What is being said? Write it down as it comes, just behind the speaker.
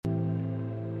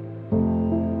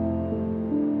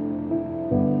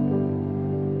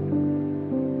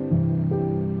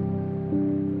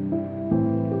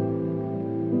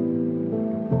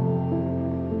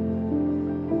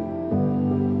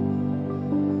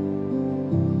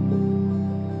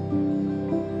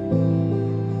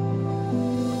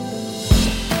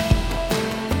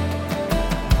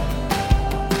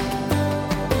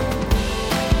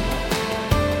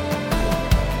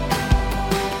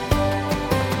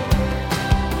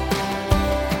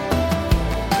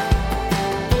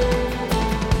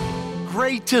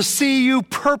to see you,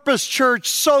 Purpose Church.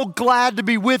 So glad to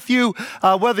be with you,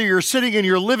 whether you're sitting in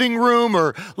your living room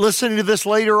or listening to this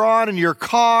later on in your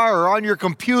car or on your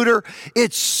computer.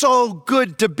 It's so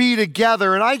good to be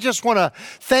together. And I just want to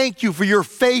thank you for your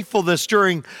faithfulness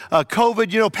during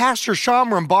COVID. You know, Pastor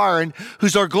Shamram Baran,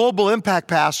 who's our global impact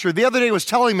pastor, the other day was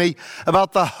telling me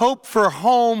about the Hope for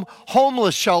Home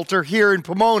homeless shelter here in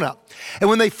Pomona. And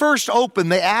when they first opened,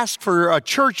 they asked for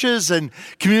churches and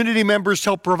community members to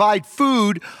help provide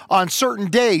food on certain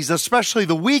days, especially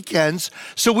the weekends.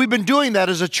 So we've been doing that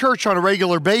as a church on a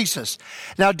regular basis.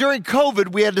 Now, during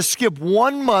COVID, we had to skip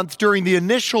 1 month during the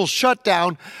initial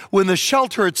shutdown when the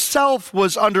shelter itself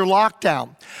was under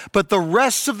lockdown. But the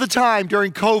rest of the time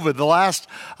during COVID, the last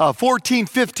 14,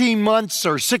 15 months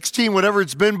or 16, whatever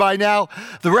it's been by now,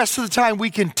 the rest of the time we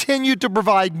continued to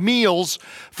provide meals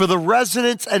for the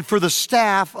residents and for the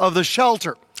staff of the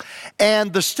shelter.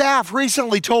 And the staff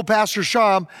recently told Pastor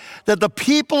Sham that the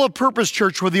people of Purpose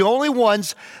Church were the only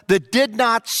ones that did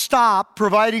not stop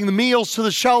providing the meals to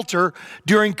the shelter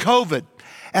during COVID,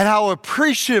 and how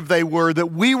appreciative they were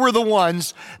that we were the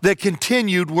ones that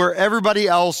continued where everybody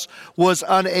else was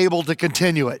unable to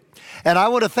continue it. And I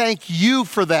want to thank you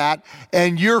for that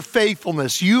and your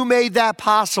faithfulness. You made that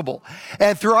possible.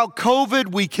 And throughout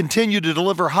COVID, we continue to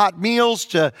deliver hot meals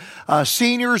to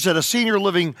seniors at a senior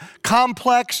living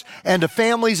complex and to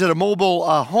families at a mobile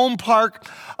home park.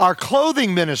 Our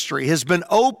clothing ministry has been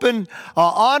open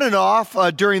on and off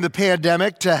during the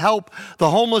pandemic to help the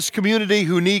homeless community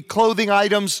who need clothing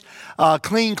items,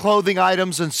 clean clothing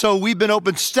items. And so we've been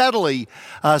open steadily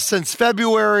since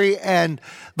February, and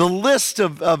the list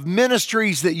of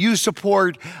ministries that you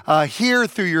support here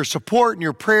through your support and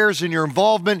your prayers and your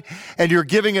involvement and your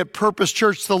giving at Purpose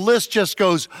Church, the list just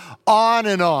goes on.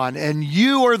 And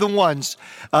you are the ones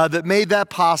that made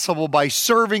that possible by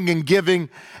serving and giving.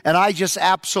 And I just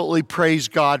absolutely praise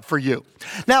God for you.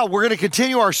 Now, we're going to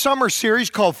continue our summer series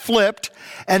called Flipped.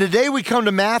 And today we come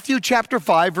to Matthew chapter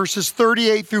 5, verses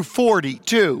 38 through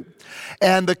 42.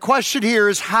 And the question here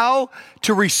is how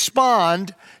to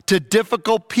respond to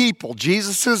difficult people.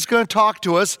 Jesus is going to talk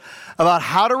to us about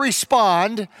how to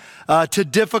respond to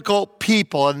difficult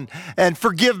people. And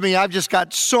forgive me, I've just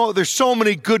got there's so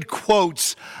many good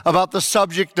quotes about the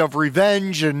subject of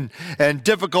revenge and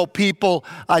difficult people.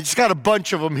 I just got a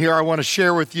bunch of them here I want to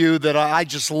share with you that I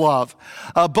just love.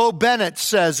 Bo Bennett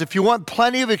says, if you want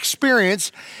plenty of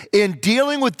experience in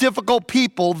dealing with difficult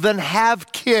people, then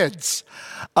have kids.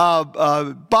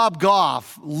 Bob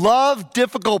Goff, love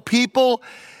difficult people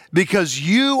because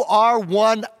you are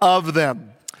one of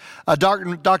them.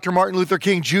 Dr. Martin Luther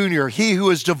King Jr., he who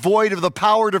is devoid of the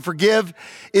power to forgive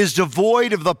is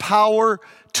devoid of the power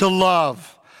to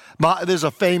love. There's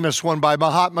a famous one by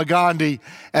Mahatma Gandhi,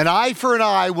 an eye for an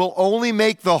eye will only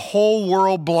make the whole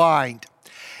world blind.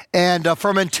 And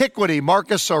from antiquity,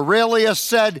 Marcus Aurelius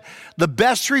said, the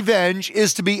best revenge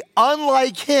is to be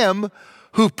unlike him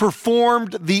who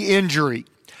performed the injury.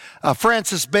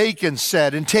 Francis Bacon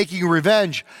said, in taking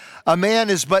revenge, a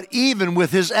man is but even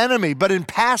with his enemy, but in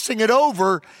passing it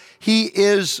over, he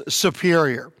is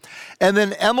superior. And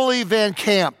then Emily Van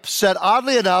Camp said,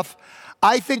 oddly enough,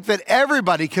 I think that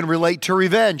everybody can relate to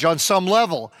revenge on some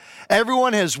level.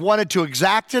 Everyone has wanted to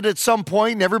exact it at some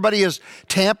point, and everybody has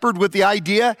tampered with the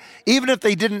idea, even if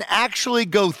they didn't actually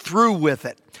go through with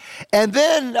it. And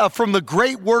then from the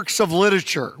great works of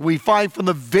literature, we find from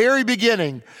the very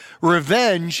beginning,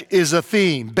 revenge is a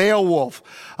theme. Beowulf,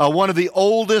 one of the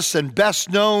oldest and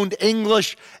best known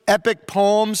English epic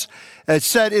poems, it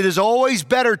said, it is always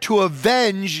better to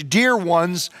avenge dear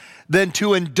ones than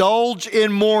to indulge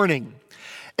in mourning.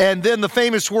 And then the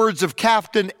famous words of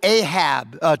Captain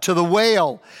Ahab to the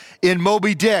whale in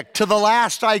Moby Dick, to the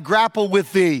last I grapple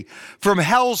with thee, from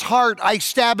hell's heart I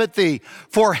stab at thee,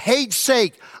 for hate's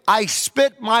sake I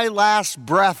spit my last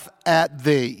breath at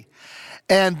thee.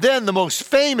 And then the most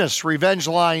famous revenge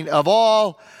line of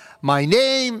all, my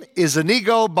name is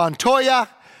Inigo Montoya,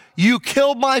 you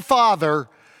killed my father,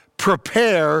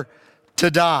 prepare to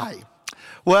die.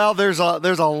 Well, there's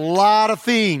a lot of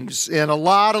themes in a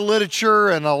lot of literature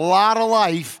and a lot of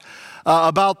life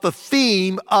about the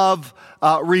theme of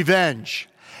revenge.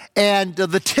 And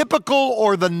the typical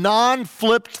or the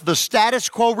non-flipped, the status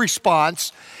quo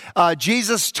response,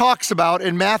 Jesus talks about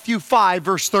in Matthew 5,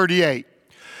 verse 38.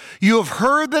 You have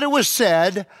heard that it was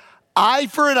said, eye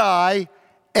for an eye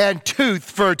and tooth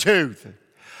for a tooth.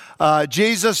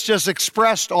 Jesus just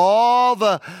expressed all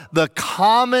the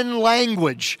common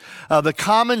language, the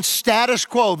common status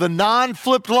quo, the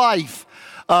non-flipped life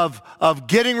of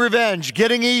getting revenge,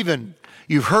 getting even.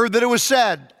 You've heard that it was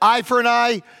said, eye for an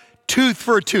eye, tooth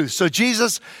for a tooth. So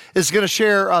Jesus is going to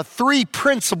share 3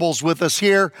 principles with us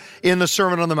here in the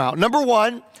Sermon on the Mount. Number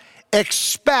 1,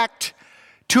 expect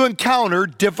to encounter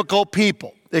difficult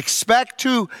people. Expect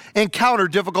to encounter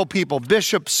difficult people.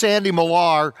 Bishop Sandy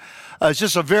Millar is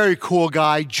just a very cool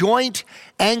guy, joint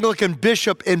Anglican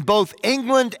bishop in both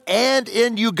England and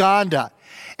in Uganda.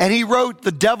 And he wrote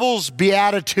the Devil's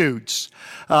Beatitudes.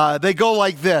 They go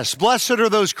like this: Blessed are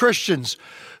those Christians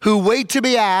who wait to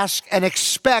be asked and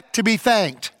expect to be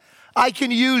thanked. I can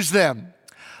use them.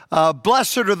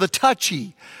 Blessed are the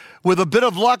touchy. With a bit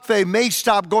of luck, they may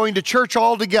stop going to church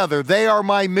altogether. They are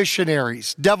my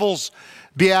missionaries. Devil's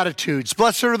Beatitudes.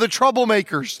 Blessed are the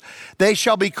troublemakers. They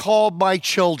shall be called my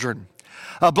children.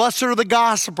 Blessed are the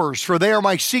gossipers, for they are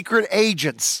my secret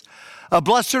agents.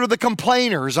 Blessed are the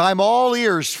complainers. I'm all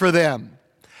ears for them.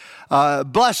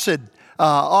 Blessed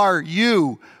are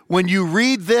you when you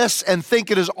read this and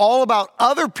think it is all about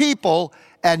other people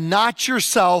and not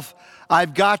yourself.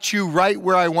 I've got you right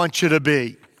where I want you to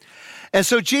be. And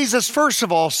so Jesus, first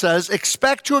of all, says,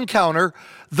 expect to encounter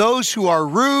those who are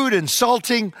rude,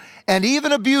 insulting, and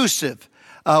even abusive,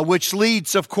 which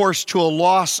leads, of course, to a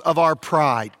loss of our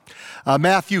pride.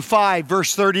 Matthew 5,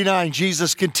 verse 39,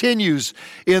 Jesus continues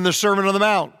in the Sermon on the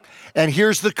Mount. And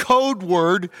here's the code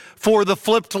word for the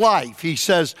flipped life. He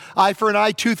says, eye for an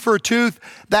eye, tooth for a tooth.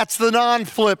 That's the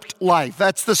non-flipped life.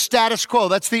 That's the status quo.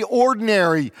 That's the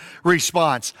ordinary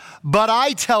response. But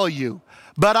I tell you,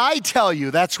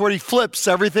 that's where he flips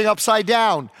everything upside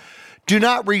down. Do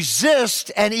not resist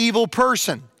an evil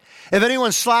person. If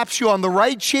anyone slaps you on the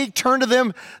right cheek, turn to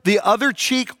them the other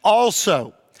cheek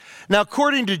also. Now,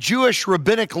 according to Jewish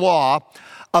rabbinic law,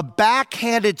 a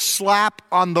backhanded slap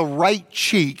on the right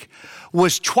cheek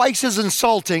was twice as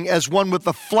insulting as one with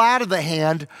the flat of the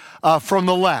hand from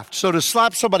the left. So to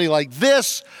slap somebody like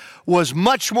this was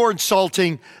much more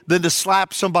insulting than to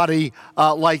slap somebody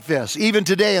like this. Even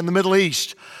today in the Middle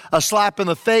East, a slap in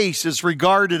the face is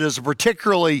regarded as a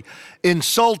particularly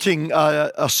insulting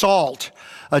assault,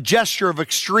 a gesture of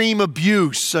extreme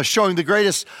abuse, showing the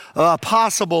greatest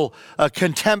possible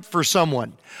contempt for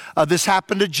someone. This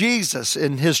happened to Jesus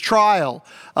in his trial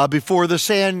before the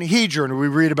Sanhedrin. We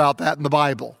read about that in the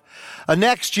Bible.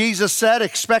 Next, Jesus said,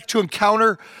 expect to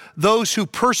encounter those who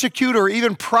persecute or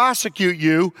even prosecute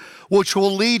you, which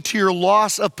will lead to your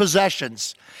loss of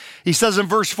possessions. He says in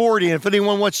verse 40, if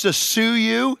anyone wants to sue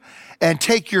you and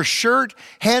take your shirt,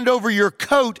 hand over your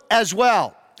coat as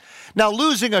well. Now,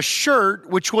 losing a shirt,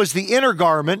 which was the inner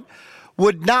garment,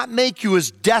 would not make you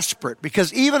as desperate,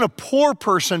 because even a poor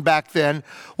person back then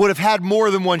would have had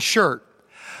more than one shirt.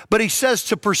 But he says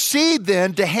to proceed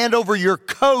then to hand over your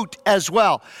coat as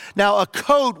well. Now, a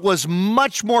coat was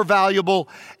much more valuable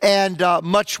and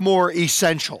much more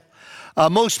essential.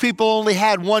 Most people only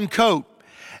had one coat,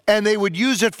 and they would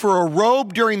use it for a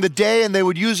robe during the day, and they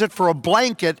would use it for a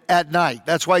blanket at night.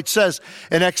 That's why it says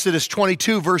in Exodus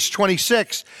 22, verse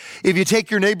 26, if you take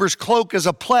your neighbor's cloak as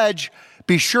a pledge,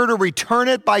 be sure to return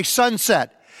it by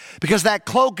sunset, because that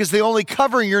cloak is the only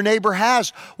covering your neighbor has.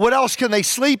 What else can they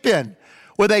sleep in?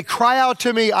 When they cry out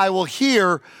to me, I will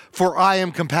hear, for I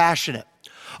am compassionate.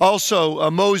 Also,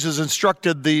 Moses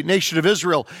instructed the nation of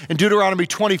Israel in Deuteronomy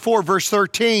 24, verse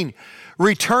 13,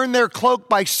 return their cloak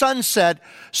by sunset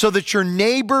so that your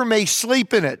neighbor may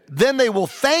sleep in it. Then they will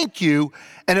thank you,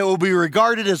 and it will be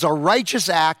regarded as a righteous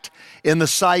act in the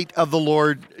sight of the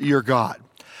Lord your God.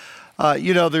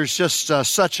 There's just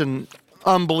such an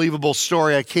unbelievable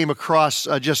story I came across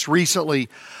just recently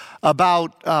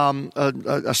about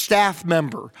a staff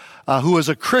member who was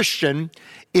a Christian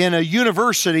in a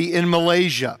university in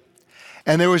Malaysia.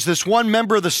 And there was this one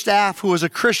member of the staff who was a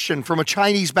Christian from a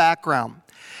Chinese background.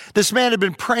 This man had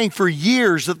been praying for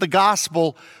years that the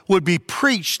gospel would be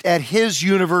preached at his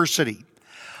university.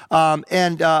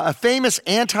 And a famous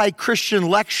anti-Christian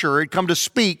lecturer had come to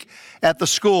speak at the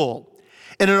school.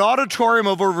 In an auditorium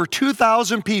of over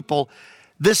 2,000 people,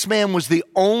 this man was the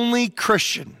only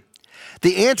Christian.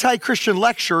 The anti-Christian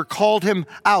lecturer called him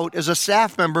out as a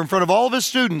staff member in front of all of his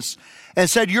students and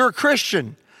said, you're a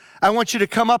Christian. I want you to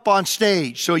come up on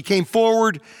stage. So he came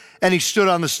forward and he stood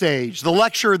on the stage. The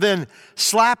lecturer then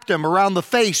slapped him around the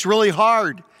face really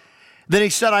hard. Then he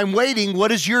said, I'm waiting. What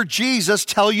does your Jesus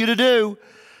tell you to do?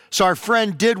 So our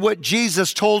friend did what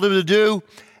Jesus told him to do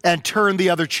and turned the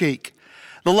other cheek.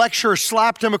 The lecturer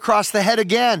slapped him across the head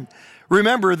again.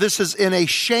 Remember, this is in a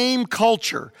shame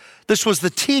culture. This was the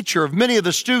teacher of many of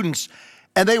the students,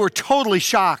 and they were totally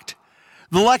shocked.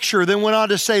 The lecturer then went on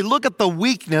to say, look at the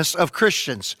weakness of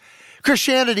Christians.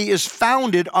 Christianity is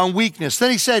founded on weakness.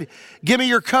 Then he said, give me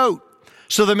your coat.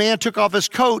 So the man took off his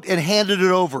coat and handed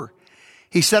it over.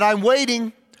 He said, I'm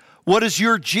waiting. What does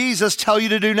your Jesus tell you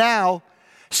to do now?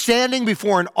 Standing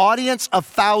before an audience of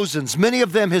thousands, many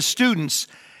of them his students,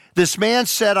 this man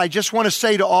said, I just want to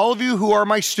say to all of you who are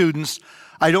my students,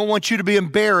 I don't want you to be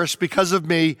embarrassed because of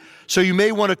me, so you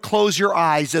may want to close your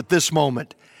eyes at this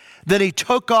moment. Then he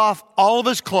took off all of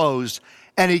his clothes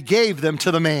and he gave them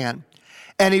to the man.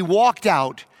 And he walked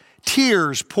out,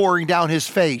 tears pouring down his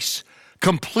face,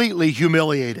 completely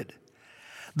humiliated.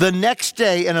 The next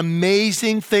day, an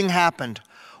amazing thing happened.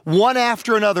 One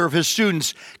after another of his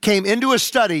students came into his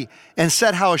study and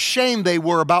said how ashamed they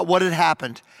were about what had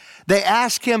happened. They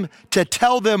asked him to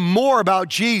tell them more about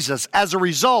Jesus. As a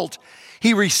result,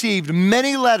 he received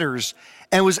many letters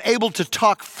and was able to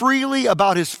talk freely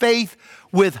about his faith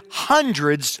with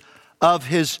hundreds of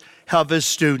his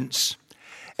students.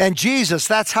 And Jesus,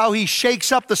 that's how he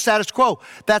shakes up the status quo.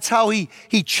 That's how he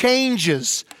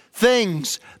changes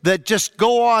things that just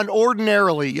go on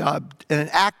ordinarily. An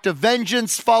act of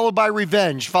vengeance followed by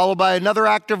revenge, followed by another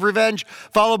act of revenge,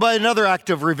 followed by another act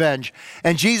of revenge.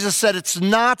 And Jesus said it's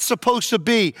not supposed to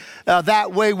be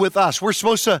that way with us. We're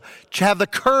supposed to have the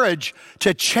courage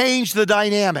to change the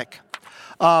dynamic.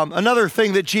 Another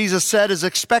thing that Jesus said is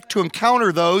expect to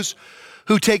encounter those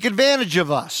who take advantage of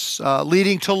us,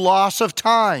 leading to loss of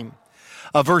time.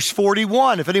 Verse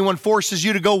 41, if anyone forces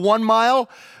you to go 1 mile,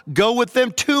 go with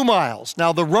them 2 miles.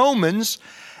 Now the Romans,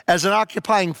 as an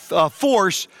occupying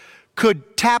force,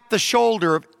 could tap the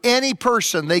shoulder of any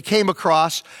person they came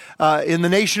across in the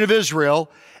nation of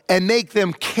Israel and make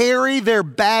them carry their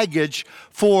baggage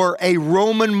for a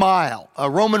Roman mile. A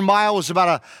Roman mile was about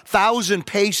 1,000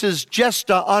 paces,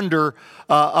 just under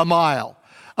a mile.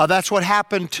 That's what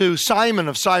happened to Simon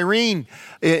of Cyrene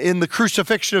in the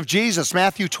crucifixion of Jesus.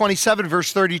 Matthew 27,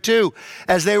 verse 32.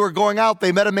 As they were going out,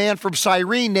 they met a man from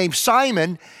Cyrene named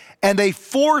Simon, and they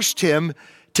forced him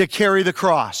to carry the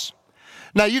cross.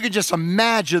 Now, you can just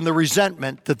imagine the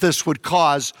resentment that this would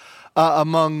cause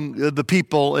among the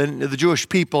people and the Jewish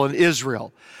people in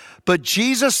Israel. But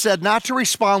Jesus said not to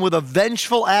respond with a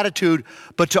vengeful attitude,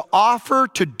 but to offer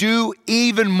to do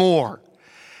even more.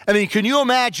 I mean, can you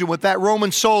imagine what that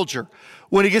Roman soldier,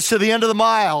 when he gets to the end of the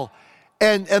mile,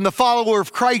 and the follower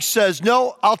of Christ says,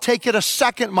 no, I'll take it a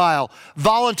second mile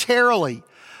voluntarily.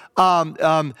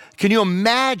 Can you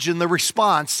imagine the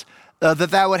response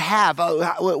that would have?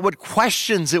 What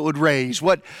questions it would raise?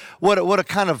 What a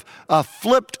kind of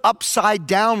flipped upside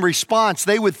down response.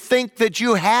 They would think that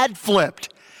you had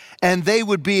flipped, and they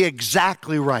would be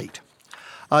exactly right.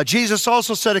 Jesus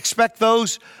also said, expect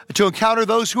those to encounter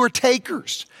those who are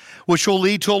takers, which will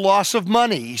lead to a loss of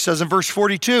money. He says in verse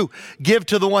 42, give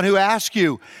to the one who asks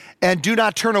you, and do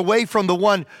not turn away from the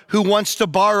one who wants to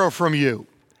borrow from you.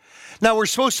 Now, we're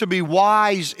supposed to be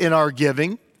wise in our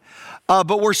giving,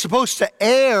 but we're supposed to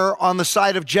err on the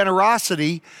side of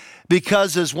generosity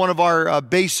because, as one of our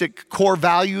basic core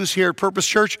values here at Purpose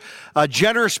Church,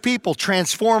 generous people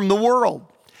transform the world.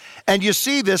 And you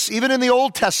see this even in the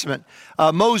Old Testament.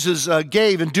 Moses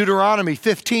gave in Deuteronomy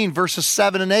 15, verses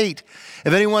 7 and 8.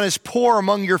 If anyone is poor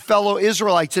among your fellow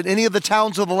Israelites in any of the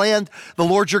towns of the land the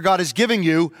Lord your God is giving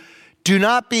you, do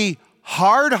not be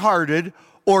hard-hearted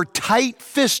or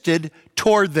tight-fisted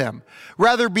toward them.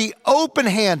 Rather, be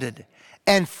open-handed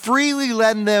and freely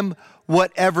lend them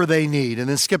whatever they need. And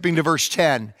then skipping to verse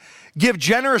 10. Give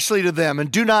generously to them and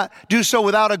do not do so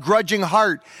without a grudging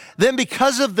heart. Then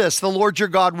because of this, the Lord your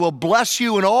God will bless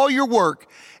you in all your work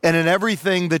and in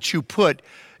everything that you put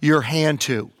your hand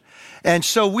to. And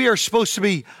so we are supposed to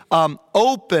be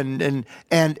open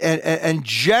and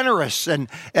generous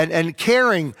and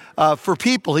caring for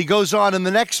people. He goes on in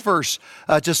the next verse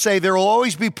to say, there will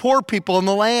always be poor people in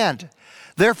the land.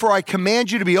 Therefore, I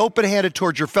command you to be open-handed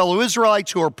towards your fellow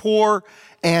Israelites who are poor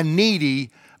and needy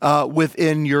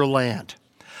within your land.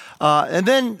 And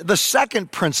then the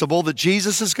second principle that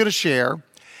Jesus is going to share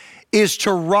is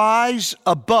to rise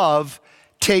above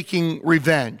taking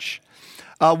revenge.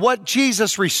 What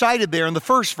Jesus recited there in the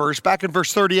first verse, back in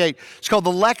verse 38, it's called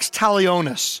the lex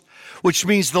talionis, which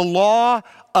means the law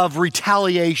of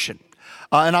retaliation.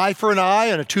 An eye for an eye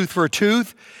and a tooth for a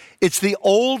tooth. It's the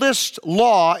oldest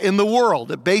law in the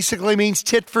world. It basically means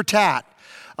tit for tat.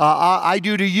 I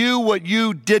do to you what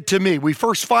you did to me. We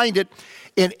first find it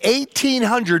in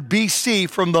 1800 BC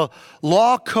from the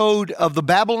law code of the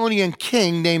Babylonian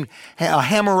king named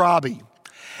Hammurabi.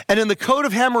 And in the code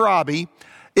of Hammurabi,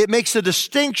 it makes a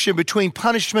distinction between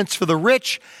punishments for the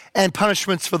rich and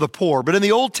punishments for the poor. But in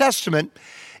the Old Testament,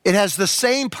 it has the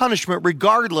same punishment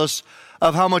regardless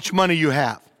of how much money you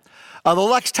have. The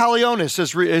lex talionis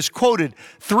is quoted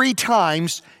 3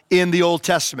 times in the Old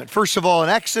Testament. First of all in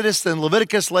Exodus, then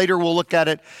Leviticus. Later we'll look at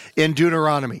it in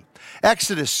Deuteronomy.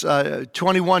 Exodus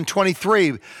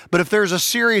 21:23, but if there's a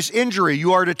serious injury,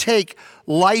 you are to take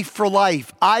life for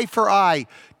life, eye for eye,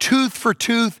 tooth for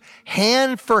tooth,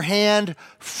 hand for hand,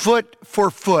 foot for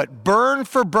foot, burn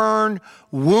for burn,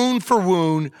 wound for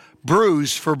wound,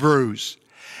 bruise for bruise.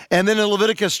 And then in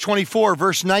Leviticus 24,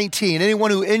 verse 19, anyone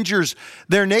who injures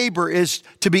their neighbor is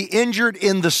to be injured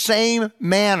in the same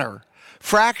manner.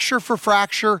 Fracture for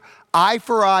fracture, eye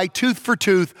for eye, tooth for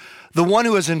tooth. The one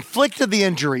who has inflicted the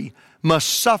injury must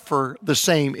suffer the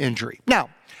same injury. Now,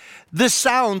 this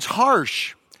sounds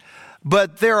harsh,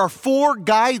 but there are 4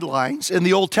 guidelines in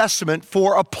the Old Testament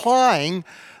for applying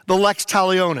the lex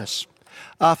talionis.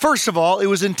 First of all, it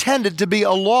was intended to be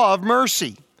a law of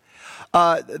mercy.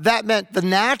 That meant the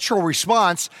natural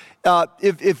response,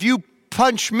 if you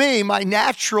punch me, my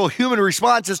natural human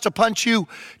response is to punch you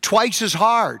twice as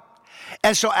hard.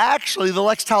 And so actually the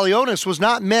lex talionis was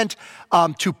not meant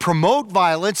to promote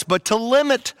violence, but to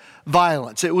limit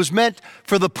violence. It was meant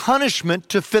for the punishment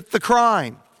to fit the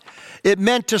crime. It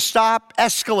meant to stop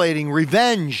escalating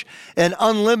revenge and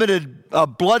unlimited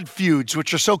blood feuds,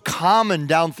 which are so common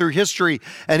down through history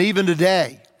and even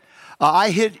today.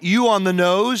 I hit you on the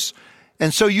nose,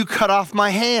 and so you cut off my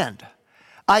hand.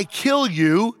 I kill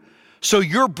you, so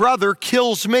your brother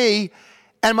kills me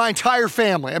and my entire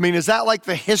family. I mean, is that like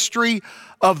the history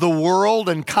of the world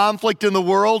and conflict in the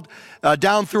world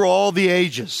down through all the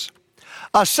ages?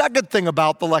 A second thing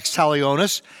about the lex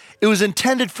talionis, it was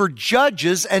intended for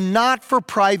judges and not for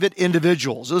private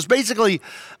individuals. It was basically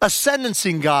a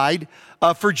sentencing guide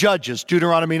for judges,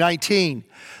 Deuteronomy 19.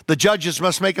 The judges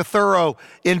must make a thorough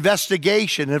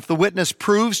investigation. If the witness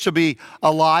proves to be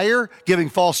a liar, giving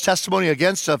false testimony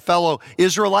against a fellow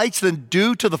Israelites, then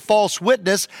do to the false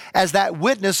witness as that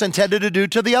witness intended to do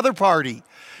to the other party.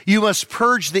 You must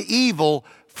purge the evil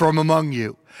from among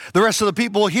you. The rest of the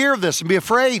people will hear of this and be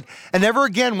afraid, and never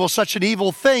again will such an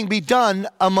evil thing be done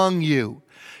among you.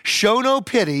 Show no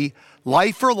pity,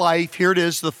 life for life. Here it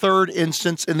is, the third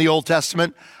instance in the Old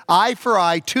Testament. Eye for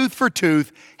eye, tooth for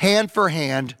tooth, hand for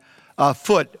hand,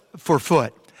 foot for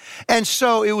foot. And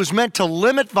so it was meant to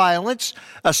limit violence.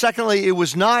 Secondly, it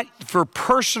was not for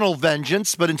personal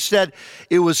vengeance, but instead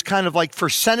it was kind of like for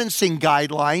sentencing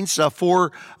guidelines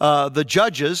for the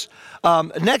judges.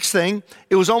 Next thing,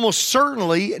 it was almost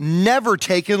certainly never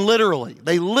taken literally.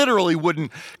 They literally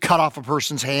wouldn't cut off a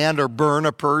person's hand or burn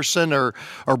a person or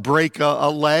break a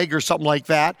leg or something like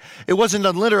that. It wasn't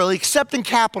done literally, except in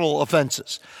capital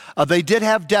offenses. They did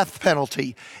have death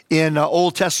penalty in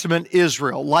Old Testament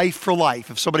Israel, life for life.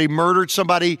 If somebody murdered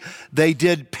somebody, they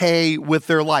did pay with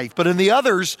their life. But in the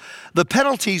others, the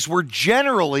penalties were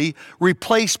generally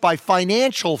replaced by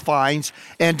financial fines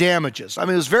and damages. I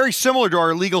mean, it was very similar to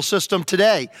our legal system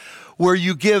today, where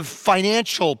you give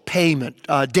financial payment,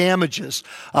 damages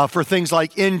for things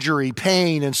like injury,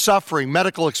 pain, and suffering,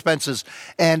 medical expenses,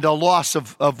 and a loss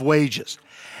of wages.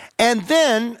 And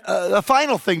then the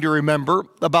final thing to remember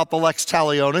about the lex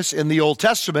talionis in the Old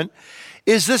Testament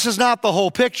is this is not the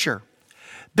whole picture.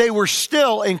 They were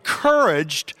still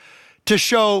encouraged to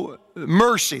show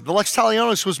mercy. The lex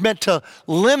talionis was meant to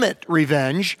limit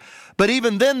revenge, but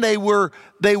even then they were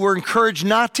encouraged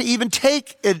not to even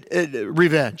take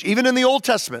revenge, even in the Old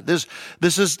Testament. This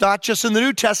is not just in the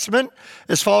New Testament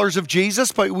as followers of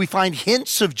Jesus, but we find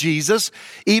hints of Jesus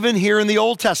even here in the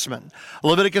Old Testament.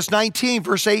 Leviticus 19,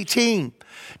 verse 18.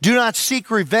 Do not seek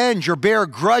revenge or bear a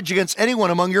grudge against anyone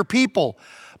among your people,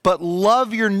 but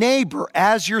love your neighbor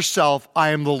as yourself. I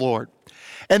am the Lord.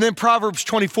 And then Proverbs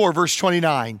 24, verse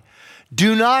 29.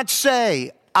 Do not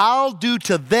say, I'll do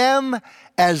to them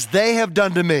as they have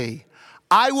done to me.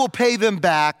 I will pay them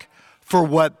back for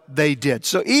what they did.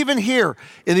 So even here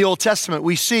in the Old Testament,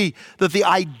 we see that the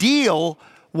ideal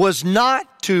was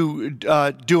not to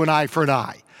do an eye for an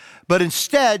eye, but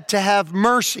instead to have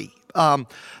mercy.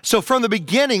 So from the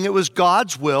beginning, it was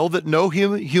God's will that no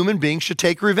human being should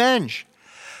take revenge.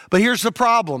 But here's the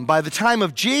problem. By the time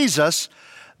of Jesus,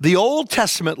 the Old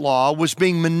Testament law was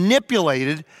being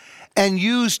manipulated and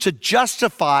used to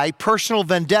justify personal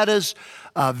vendettas,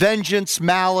 vengeance,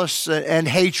 malice, and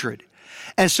hatred.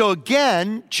 And so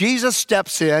again, Jesus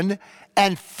steps in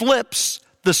and flips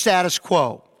the status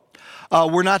quo.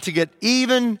 We're not to get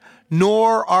even,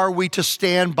 nor are we to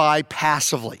stand by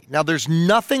passively. Now, there's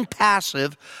nothing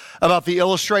passive about the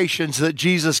illustrations that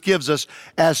Jesus gives us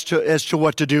as to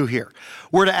what to do here.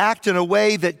 We're to act in a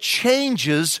way that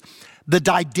changes the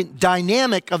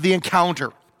dynamic of the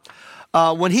encounter.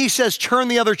 When he says, turn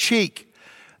the other cheek,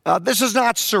 this is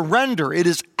not surrender. It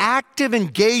is active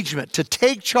engagement to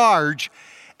take charge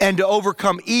and to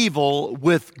overcome evil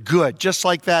with good, just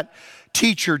like that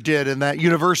teacher did in that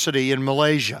university in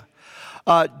Malaysia.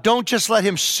 Don't just let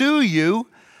him sue you,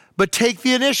 but take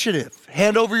the initiative.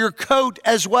 Hand over your coat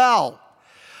as well.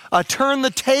 Turn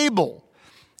the table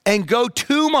and go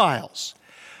 2 miles.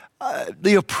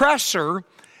 The oppressor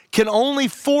can only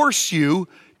force you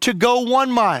to go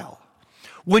 1 mile.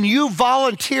 When you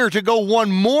volunteer to go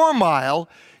 1 more mile,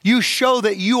 you show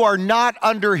that you are not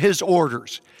under his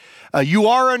orders. You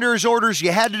are under his orders.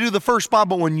 You had to do the first mile,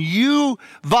 but when you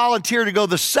volunteer to go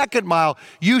the 2nd mile,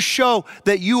 you show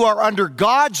that you are under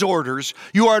God's orders.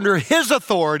 You are under his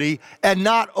authority and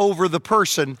not over the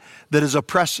person that is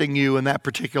oppressing you in that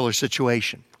particular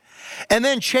situation. And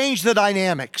then change the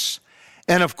dynamics.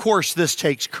 And of course, this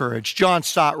takes courage. John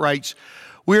Stott writes,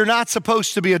 "We are not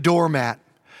supposed to be a doormat.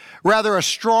 Rather, a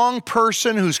strong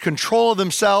person whose control of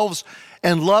themselves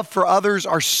and love for others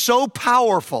are so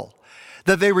powerful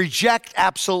that they reject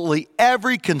absolutely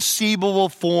every conceivable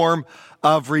form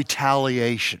of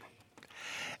retaliation."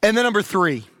 And then number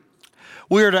 3,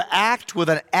 we are to act with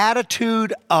an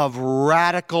attitude of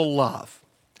radical love.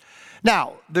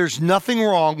 Now, there's nothing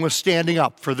wrong with standing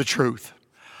up for the truth.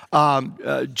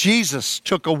 Jesus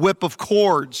took a whip of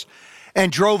cords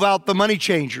and drove out the money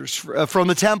changers from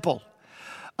the temple.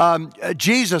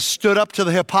 Jesus stood up to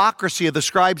the hypocrisy of the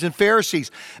scribes and Pharisees.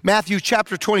 Matthew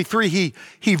chapter 23,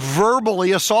 he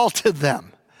verbally assaulted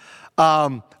them.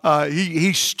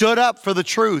 He stood up for the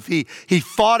truth. He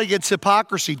fought against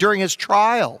hypocrisy during his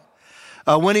trial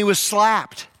when he was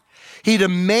slapped. He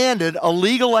demanded a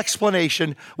legal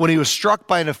explanation when he was struck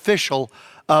by an official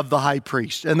of the high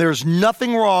priest. And there's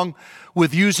nothing wrong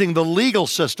with using the legal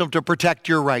system to protect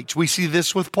your rights. We see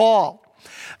this with Paul.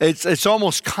 It's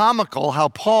almost comical how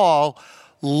Paul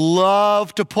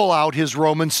loved to pull out his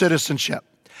Roman citizenship.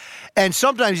 And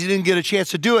sometimes he didn't get a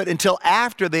chance to do it until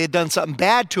after they had done something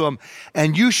bad to him.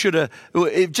 And you should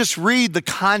just read the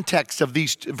context of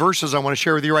these verses I want to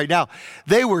share with you right now.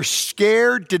 They were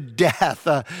scared to death.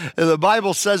 The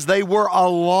Bible says they were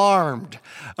alarmed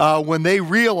when they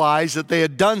realized that they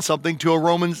had done something to a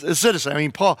Roman citizen. I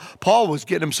mean, Paul was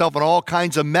getting himself in all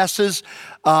kinds of messes.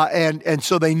 And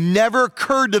so they never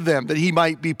occurred to them that he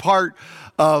might be part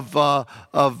of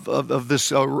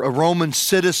this Roman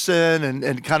citizen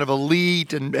and kind of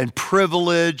elite and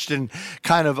privileged and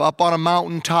kind of up on a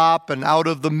mountaintop and out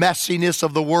of the messiness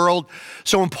of the world.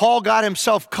 So when Paul got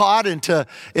himself caught into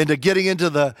getting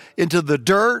into the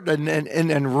dirt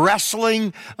and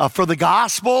wrestling for the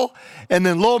gospel, and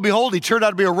then lo and behold, he turned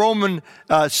out to be a Roman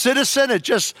citizen. It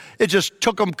just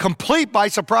took him complete by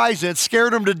surprise, and it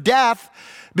scared him to death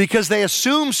because they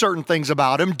assumed certain things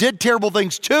about him, did terrible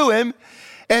things to him,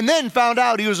 and then found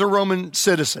out he was a Roman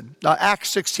citizen. Acts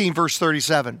 16, verse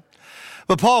 37.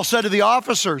 But Paul said to the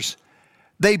officers,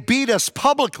 "They beat us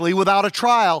publicly without a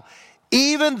trial,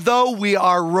 even though we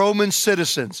are Roman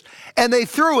citizens. And they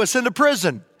threw us into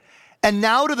prison. And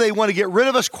now do they want to get rid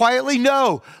of us quietly?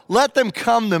 No, let them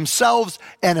come themselves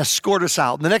and escort us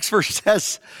out." And the next verse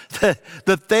says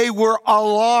that they were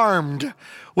alarmed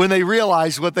when they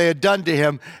realized what they had done to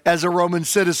him as a Roman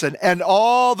citizen. And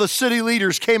all the city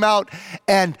leaders came out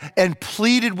and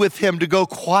pleaded with him to go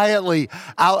quietly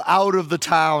out of the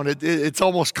town. It's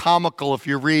almost comical if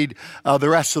you read the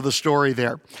rest of the story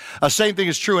there. Same thing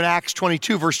is true in Acts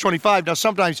 22, verse 25. Now,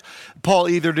 sometimes Paul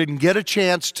either didn't get a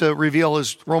chance to reveal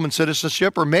his Roman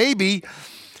citizenship, or maybe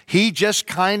he just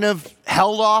kind of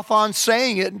held off on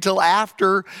saying it until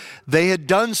after they had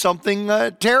done something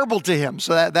terrible to him.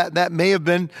 So that may have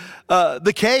been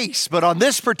the case. But on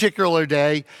this particular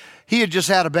day, he had just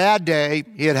had a bad day.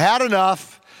 He had had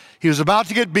enough. He was about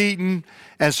to get beaten.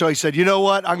 And so he said, "You know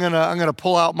what? I'm gonna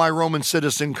pull out my Roman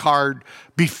citizen card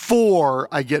before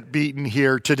I get beaten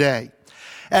here today."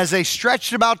 As they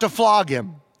stretched him out to flog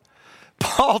him,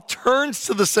 Paul turns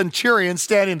to the centurion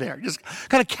standing there, just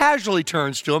kind of casually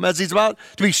turns to him as he's about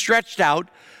to be stretched out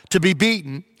to be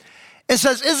beaten, and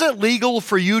says, "Is it legal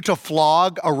for you to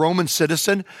flog a Roman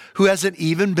citizen who hasn't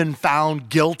even been found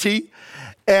guilty?"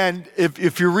 And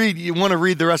if you want to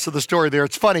read the rest of the story there,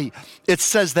 it's funny. It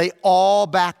says they all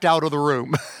backed out of the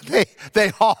room. They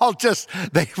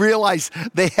realized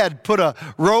they had put a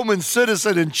Roman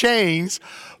citizen in chains.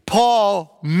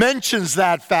 Paul mentions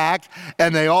that fact,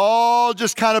 and they all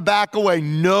just kind of back away.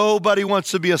 Nobody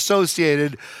wants to be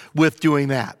associated with doing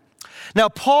that. Now,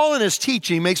 Paul in his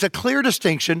teaching makes a clear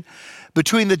distinction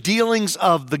between the dealings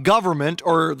of the government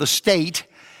or the state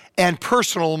and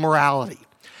personal morality.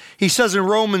 He says in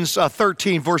Romans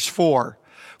 13, verse 4,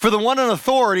 "For the one in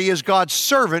authority is God's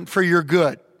servant for your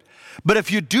good. But if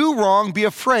you do wrong, be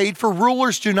afraid, for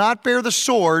rulers do not bear the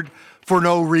sword for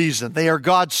no reason. They are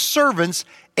God's servants,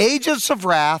 agents of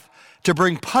wrath, to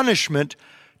bring punishment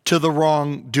to the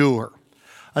wrongdoer."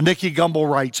 Nikki Gumbel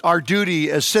writes, our duty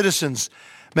as citizens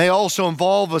may also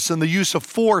involve us in the use of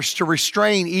force to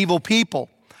restrain evil people.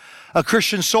 A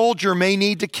Christian soldier may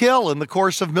need to kill in the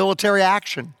course of military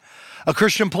action. A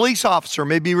Christian police officer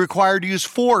may be required to use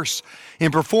force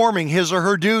in performing his or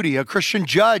her duty. A Christian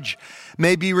judge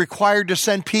may be required to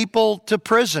send people to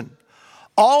prison.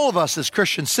 All of us as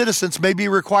Christian citizens may be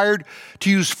required to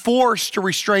use force to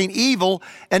restrain evil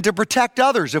and to protect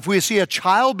others. If we see a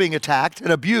child being attacked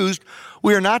and abused,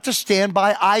 we are not to stand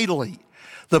by idly.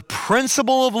 The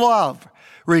principle of love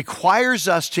requires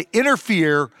us to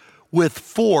interfere with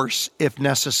force if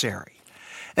necessary.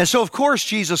 And so, of course,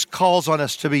 Jesus calls on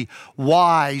us to be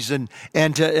wise and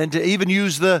to even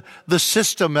use the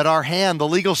system at our hand, the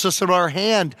legal system at our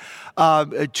hand,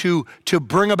 to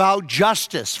bring about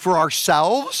justice for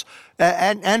ourselves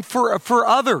and for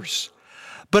others.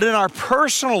 But in our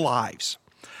personal lives,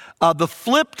 the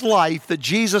flipped life that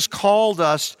Jesus called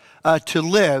us to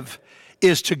live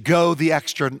is to go the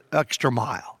extra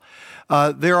mile.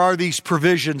 There are these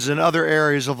provisions in other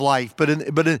areas of life, but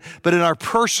in our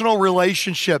personal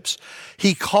relationships,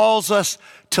 he calls us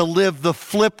to live the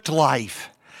flipped life.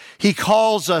 He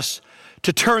calls us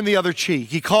to turn the other cheek.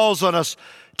 He calls on us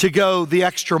to go the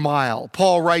extra mile.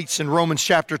 Paul writes in Romans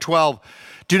chapter 12,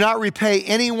 do not repay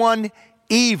anyone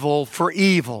evil for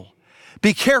evil.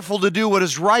 Be careful to do what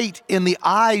is right in the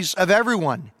eyes of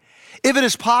everyone. If it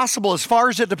is possible, as far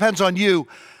as it depends on you,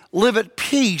 live at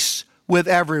peace with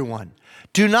everyone.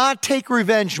 Do not take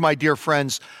revenge, my dear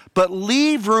friends, but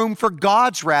leave room for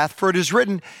God's wrath, for it is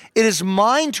written, it is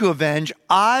mine to avenge,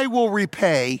 I will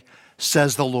repay,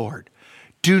 says the Lord.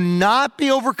 Do not be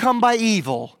overcome by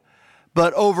evil,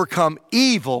 but overcome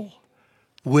evil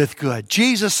with good.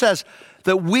 Jesus says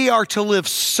that we are to live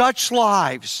such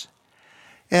lives.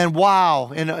 And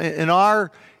wow, in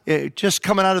our, just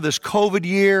coming out of this COVID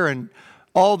year and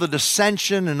all the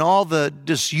dissension and all the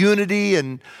disunity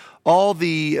and all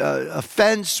the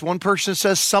offense. One person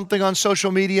says something on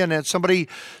social media and then somebody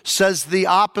says the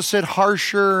opposite,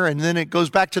 harsher, and then it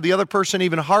goes back to the other person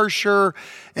even harsher,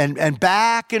 and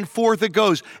back and forth it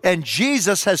goes. And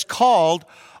Jesus has called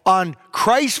on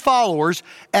Christ followers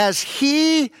as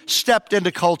he stepped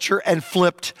into culture and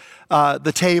flipped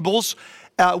the tables.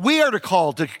 We are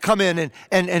called to come in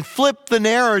and flip the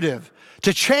narrative,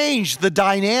 to change the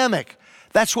dynamic.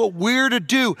 That's what we're to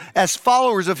do as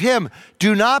followers of him.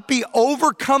 Do not be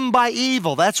overcome by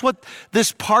evil. That's what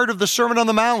this part of the Sermon on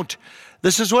the Mount,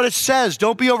 this is what it says.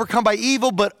 Don't be overcome by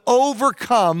evil, but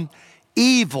overcome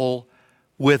evil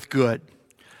with good.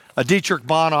 Dietrich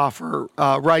Bonhoeffer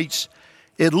writes,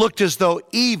 it looked as though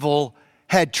evil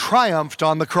had triumphed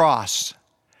on the cross,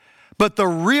 but the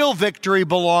real victory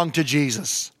belonged to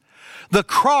Jesus. The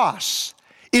cross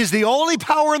is the only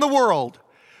power in the world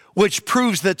which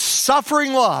proves that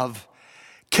suffering love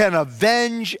can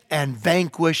avenge and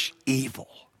vanquish evil.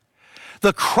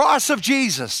 The cross of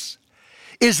Jesus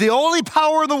is the only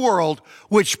power in the world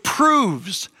which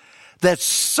proves that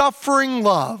suffering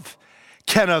love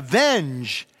can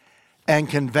avenge and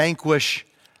can vanquish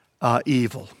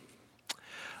evil.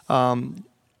 June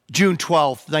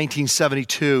 12th,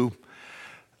 1972,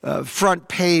 front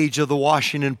page of the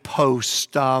Washington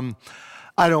Post.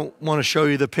 I don't want to show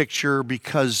you the picture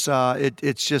because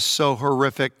it's just so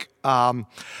horrific.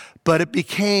 But it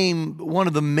became one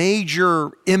of the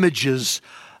major images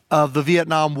of the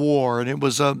Vietnam War. And it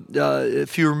was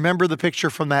if you remember the picture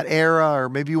from that era, or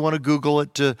maybe you want to Google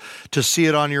it to see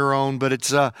it on your own, but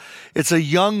it's a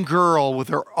young girl with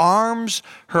her arms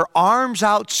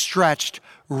outstretched,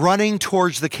 running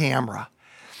towards the camera.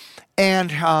 And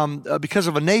because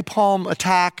of a napalm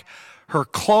attack, her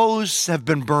clothes have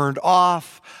been burned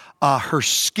off. Her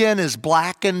skin is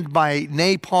blackened by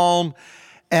napalm.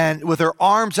 And with her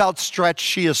arms outstretched,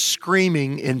 she is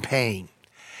screaming in pain.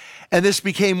 And this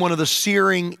became one of the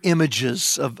searing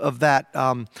images of that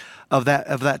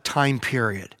time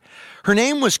period. Her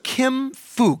name was Kim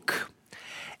Phuc.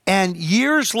 And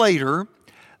years later,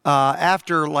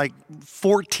 after like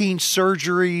 14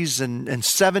 surgeries and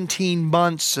 17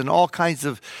 months and all kinds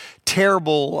of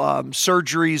terrible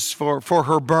surgeries for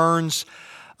her burns,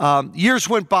 years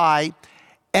went by,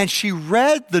 and she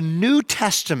read the New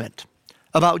Testament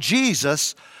about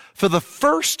Jesus for the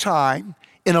first time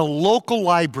in a local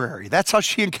library. That's how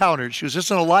she encountered it. She was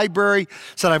just in a library,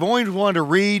 said, I've always wanted to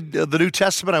read the New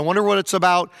Testament. I wonder what it's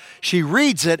about. She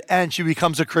reads it, and she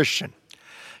becomes a Christian.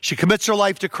 She commits her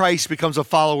life to Christ, becomes a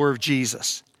follower of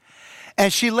Jesus.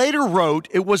 And she later wrote,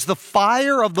 it was the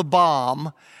fire of the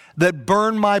bomb that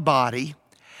burned my body,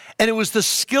 and it was the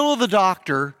skill of the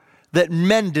doctor that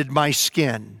mended my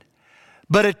skin.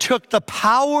 But it took the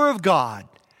power of God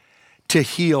to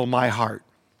heal my heart.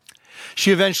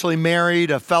 She eventually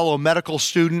married a fellow medical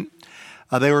student.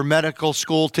 They were in medical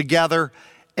school together,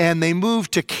 and they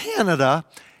moved to Canada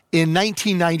in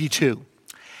 1992.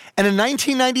 And in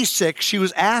 1996, she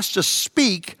was asked to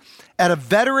speak at a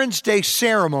Veterans Day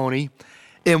ceremony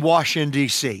in Washington,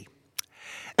 D.C.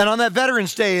 And on that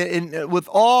Veterans Day, with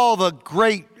all the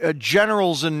great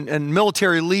generals and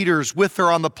military leaders with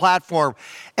her on the platform,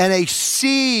 and a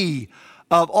sea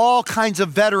of all kinds of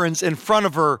veterans in front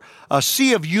of her, a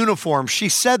sea of uniforms, she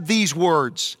said these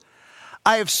words: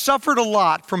 "I have suffered a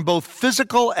lot from both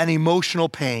physical and emotional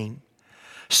pain.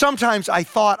 Sometimes I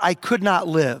thought I could not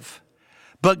live,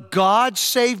 but God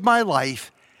saved my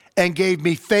life and gave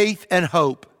me faith and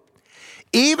hope.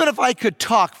 Even if I could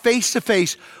talk face to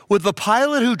face with the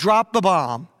pilot who dropped the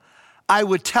bomb, I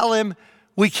would tell him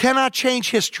we cannot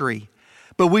change history,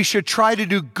 but we should try to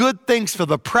do good things for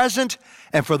the present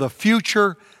and for the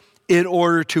future in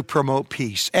order to promote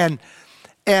peace." And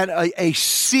a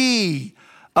sea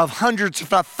of hundreds,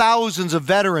 if not thousands of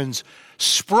veterans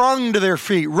sprung to their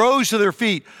feet, rose to their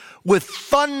feet with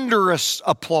thunderous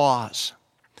applause.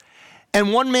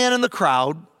 And one man in the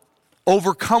crowd,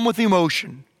 overcome with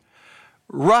emotion,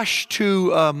 rushed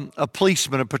to a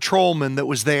policeman, a patrolman that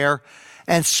was there,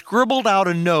 and scribbled out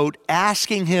a note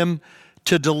asking him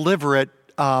to deliver it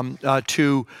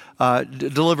to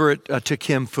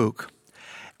Kim Phuc.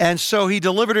 And so he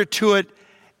delivered it to it,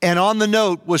 and on the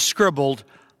note was scribbled,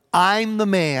 "I'm the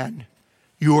man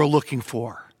you are looking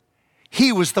for."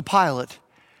 He was the pilot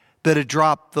that had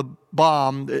dropped the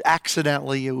bomb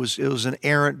accidentally. It was an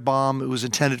errant bomb. It was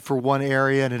intended for one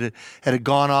area, and it had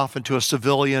gone off into a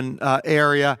civilian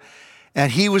area.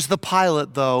 And he was the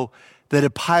pilot, though, that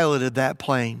had piloted that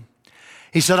plane.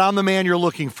 He said, "I'm the man you're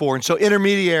looking for." And so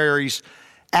intermediaries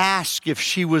asked if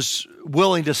she was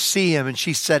willing to see him, and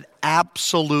she said,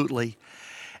 "Absolutely."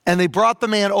 And they brought the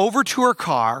man over to her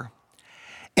car,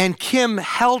 and Kim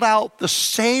held out the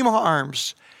same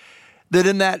arms that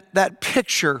in that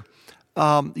picture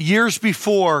years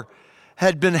before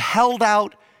had been held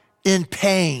out in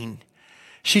pain.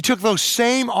 She took those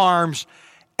same arms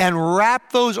and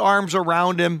wrapped those arms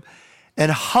around him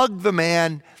and hugged the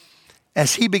man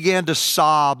as he began to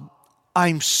sob,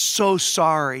 "I'm so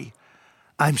sorry.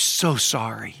 I'm so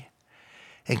sorry."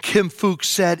 And Kim Phuc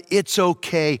said, "It's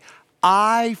okay.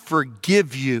 I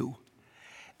forgive you."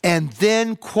 And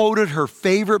then quoted her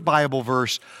favorite Bible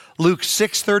verse, Luke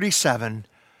 6:37,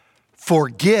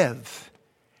 "Forgive,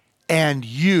 and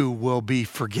you will be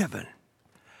forgiven."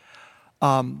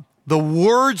 The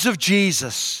words of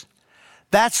Jesus,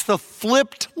 that's the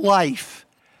flipped life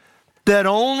that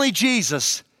only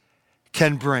Jesus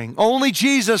can bring. Only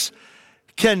Jesus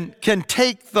can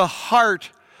take the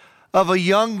heart of a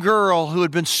young girl who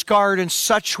had been scarred in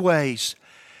such ways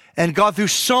and gone through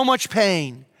so much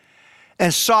pain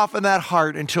and soften that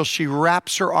heart until she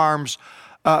wraps her arms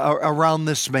around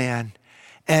this man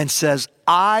and says,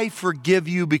 "I forgive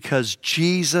you because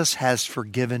Jesus has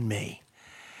forgiven me."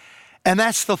 And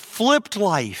that's the flipped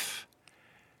life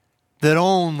that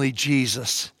only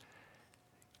Jesus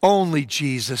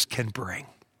can bring.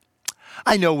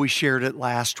 I know we shared it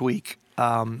last week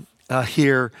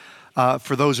here.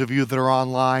 For those of you that are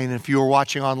online, if you were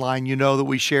watching online, you know that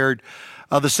we shared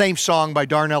the same song by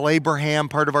Darnell Abraham,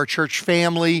 part of our church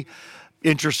family.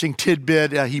 Interesting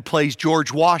tidbit, he plays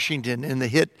George Washington in the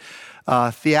hit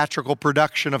theatrical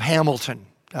production of Hamilton.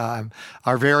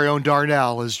 Our very own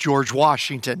Darnell is George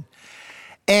Washington.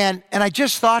 And I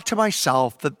just thought to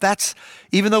myself that's,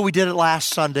 even though we did it last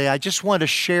Sunday, I just want to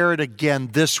share it again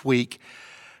this week.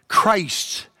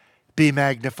 Christ be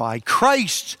magnified.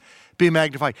 Christ be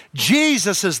magnified.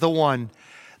 Jesus is the one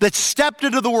that stepped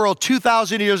into the world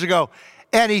 2,000 years ago,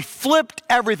 and he flipped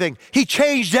everything. He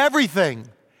changed everything.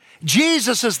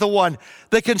 Jesus is the one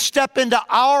that can step into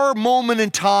our moment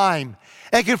in time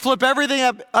and can flip everything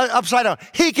upside down.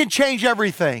 He can change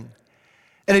everything.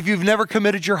 And if you've never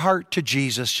committed your heart to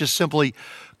Jesus, just simply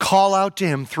call out to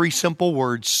him 3 simple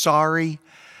words: sorry,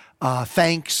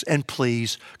 thanks, and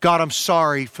please. God, I'm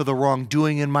sorry for the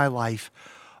wrongdoing in my life.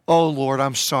 Oh, Lord,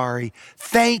 I'm sorry.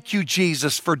 Thank you,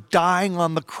 Jesus, for dying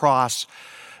on the cross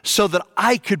so that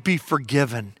I could be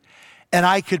forgiven and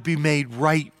I could be made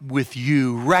right with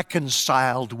you,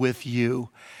 reconciled with you.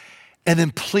 And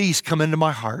then please come into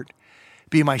my heart,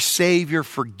 be my Savior,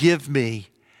 forgive me,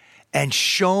 and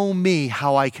show me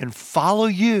how I can follow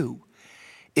you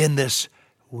in this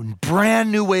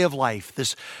brand new way of life,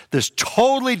 this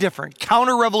totally different,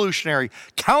 counter-revolutionary,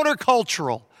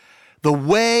 counter-cultural, the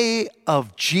way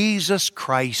of Jesus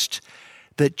Christ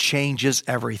that changes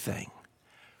everything.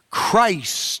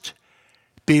 Christ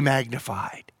be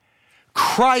magnified.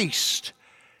 Christ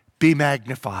be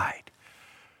magnified.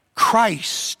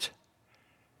 Christ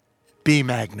be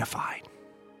magnified.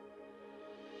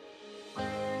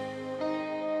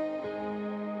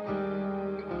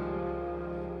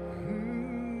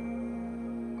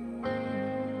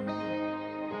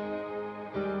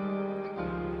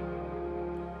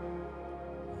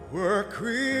 Were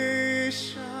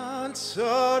Christians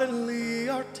suddenly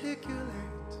articulate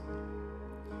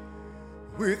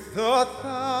with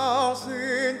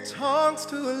 1,000 tongues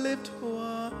to lift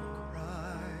one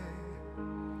cry,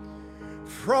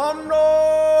 from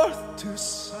north to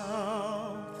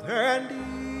south and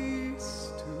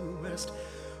east to west,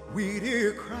 we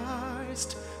hear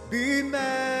Christ be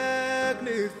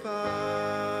magnified.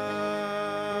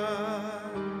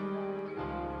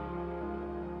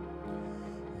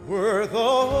 Were the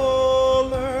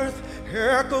whole earth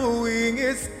echoing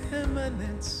His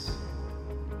eminence,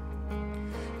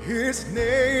 His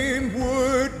name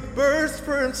would burst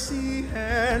from sea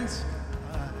and sky,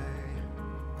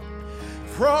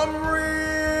 from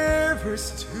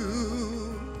rivers to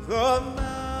the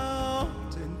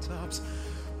mountaintops,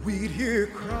 we'd hear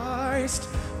Christ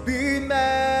be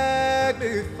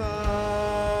magnified.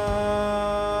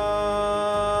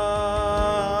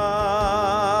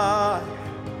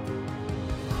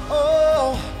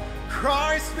 Oh,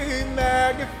 Christ be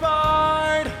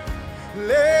magnified.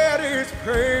 Let His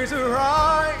praise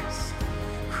arise.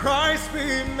 Christ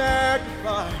be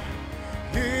magnified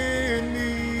in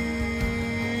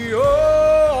me.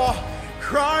 Oh,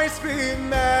 Christ be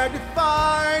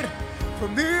magnified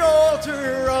from the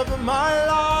altar of my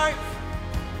life.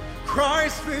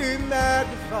 Christ be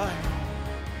magnified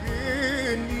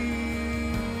in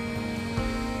me.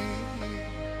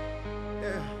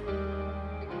 Yeah.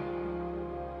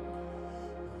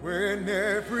 When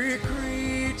every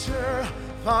creature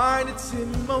find its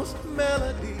inmost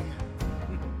melody,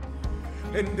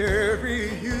 and every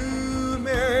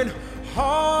human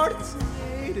heart is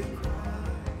made to cry,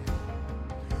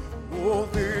 oh,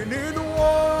 then in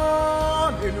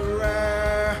one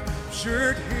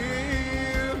enraptured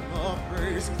hymn of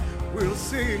praise, we'll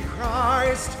sing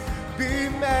Christ be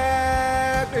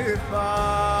magnified.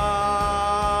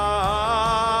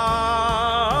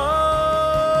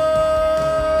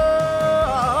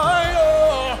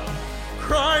 Oh,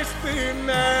 Christ be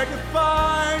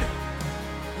magnified.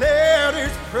 Let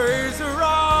His praise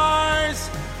arise.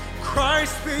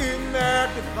 Christ be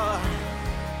magnified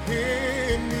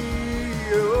in me.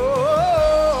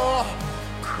 Oh,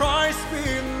 Christ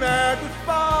be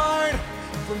magnified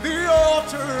from the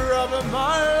altar of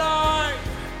my life.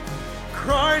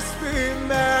 Christ be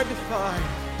magnified